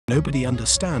Nobody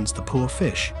understands the poor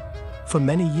fish. For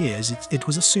many years it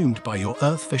was assumed by your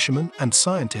earth fishermen and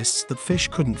scientists that fish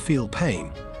couldn't feel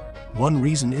pain. One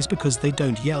reason is because they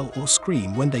don't yell or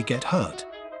scream when they get hurt.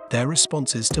 Their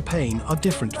responses to pain are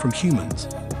different from humans.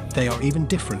 They are even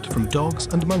different from dogs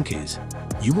and monkeys.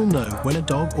 You will know when a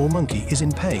dog or monkey is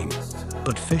in pain,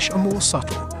 but fish are more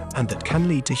subtle, and that can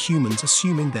lead to humans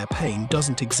assuming their pain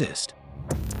doesn't exist.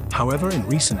 However, in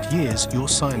recent years, your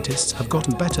scientists have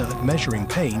gotten better at measuring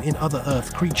pain in other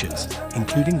Earth creatures,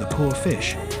 including the poor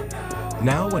fish.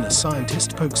 Now, when a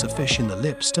scientist pokes a fish in the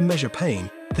lips to measure pain,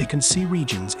 they can see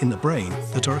regions in the brain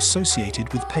that are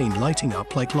associated with pain lighting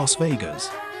up like Las Vegas.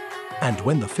 And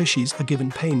when the fishies are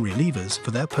given pain relievers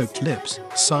for their poked lips,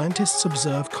 scientists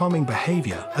observe calming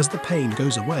behavior as the pain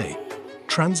goes away.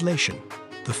 Translation: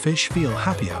 the fish feel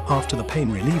happier after the pain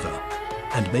reliever,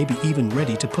 and maybe even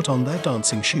ready to put on their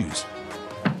dancing shoes.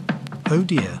 Oh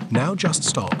dear, now just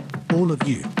stop, all of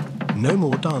you. No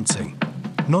more dancing.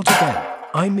 Not again,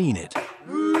 I mean it.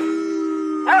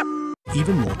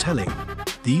 Even more telling,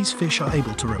 these fish are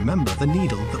able to remember the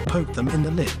needle that poked them in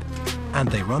the lip, and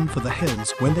they run for the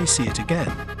hills when they see it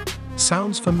again.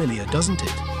 Sounds familiar, doesn't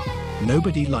it?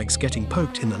 Nobody likes getting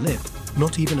poked in the lip,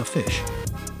 not even a fish.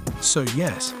 So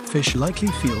yes, fish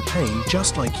likely feel pain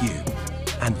just like you,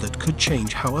 and that could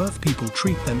change how Earth people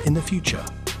treat them in the future.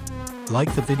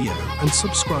 Like the video and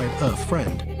subscribe, Earth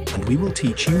friend, and we will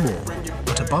teach you more.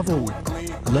 But above all,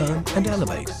 learn and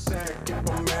elevate.